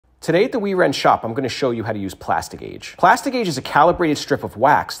Today at the We Ren shop, I'm going to show you how to use Plastigage. Plastigage is a calibrated strip of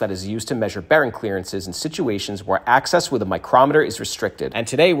wax that is used to measure bearing clearances in situations where access with a micrometer is restricted. And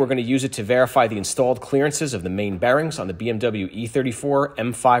today we're going to use it to verify the installed clearances of the main bearings on the BMW E34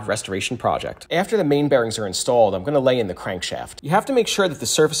 M5 restoration project. After the main bearings are installed, I'm going to lay in the crankshaft. You have to make sure that the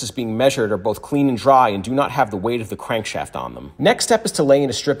surfaces being measured are both clean and dry and do not have the weight of the crankshaft on them. Next step is to lay in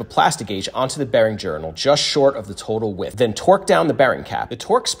a strip of Plastigage onto the bearing journal just short of the total width. Then torque down the bearing cap. The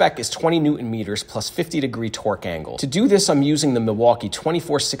torque spec is 20 Newton meters plus 50-degree torque angle. To do this, I'm using the Milwaukee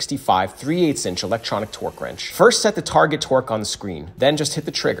 2465 3/8-inch electronic torque wrench. First, set the target torque on the screen, then just hit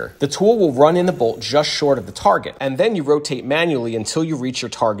the trigger. The tool will run in the bolt just short of the target, and then you rotate manually until you reach your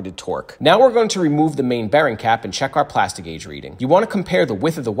targeted torque. Now we're going to remove the main bearing cap and check our Plastigage reading. You want to compare the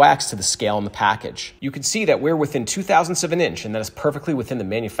width of the wax to the scale in the package. You can see that we're within 0.02 of an inch, and that is perfectly within the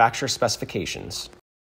manufacturer's specifications.